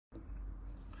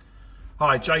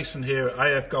Hi, Jason here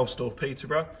at AF Golf Store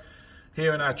Peterborough,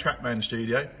 here in our trackman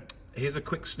studio. Here's a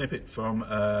quick snippet from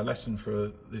a lesson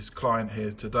for this client here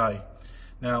today.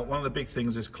 Now, one of the big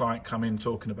things this client come in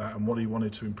talking about and what he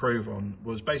wanted to improve on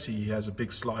was basically he has a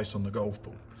big slice on the golf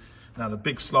ball. Now, the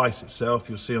big slice itself,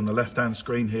 you'll see on the left-hand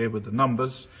screen here with the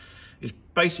numbers, is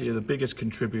basically the biggest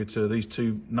contributor to these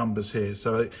two numbers here.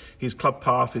 So his club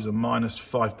path is a minus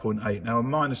 5.8. Now, a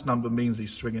minus number means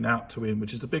he's swinging out to in,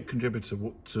 which is the big contributor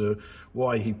to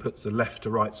why he puts the left to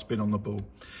right spin on the ball.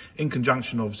 In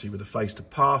conjunction, obviously, with the face to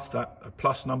path, that a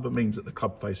plus number means that the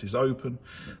club face is open.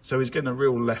 So he's getting a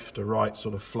real left to right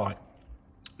sort of flight.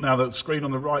 Now, the screen on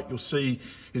the right, you'll see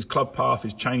his club path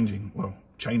is changing. Well,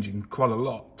 changing quite a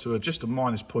lot to just a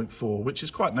minus 0.4, which is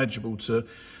quite negligible to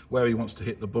where he wants to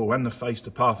hit the ball, and the face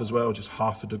to path as well, just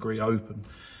half a degree open.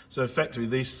 So effectively,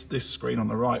 this screen on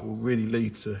the right will really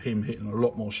lead to him hitting a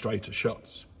lot more straighter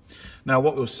shots. Now,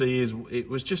 what we'll see is it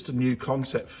was just a new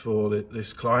concept for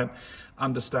this client,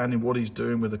 understanding what he's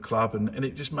doing with the club, and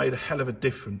it just made a hell of a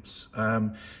difference.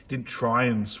 Didn't try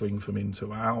and swing from in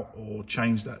to out or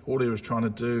change that. All he was trying to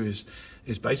do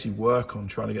is basically work on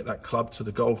trying to get that club to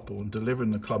the golf ball and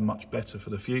delivering the club much better for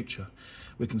the future.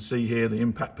 We can see here the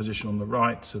impact position on the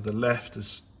right to the left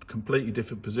is completely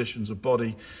different positions of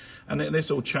body, and this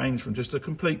all changed from just a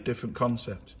complete different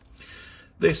concept.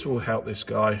 This will help this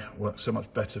guy work so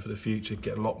much better for the future,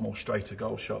 get a lot more straighter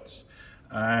golf shots,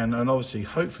 and obviously,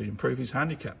 hopefully, improve his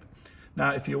handicap.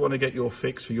 Now, if you want to get your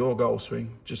fix for your golf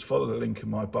swing, just follow the link in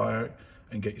my bio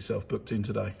and get yourself booked in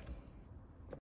today.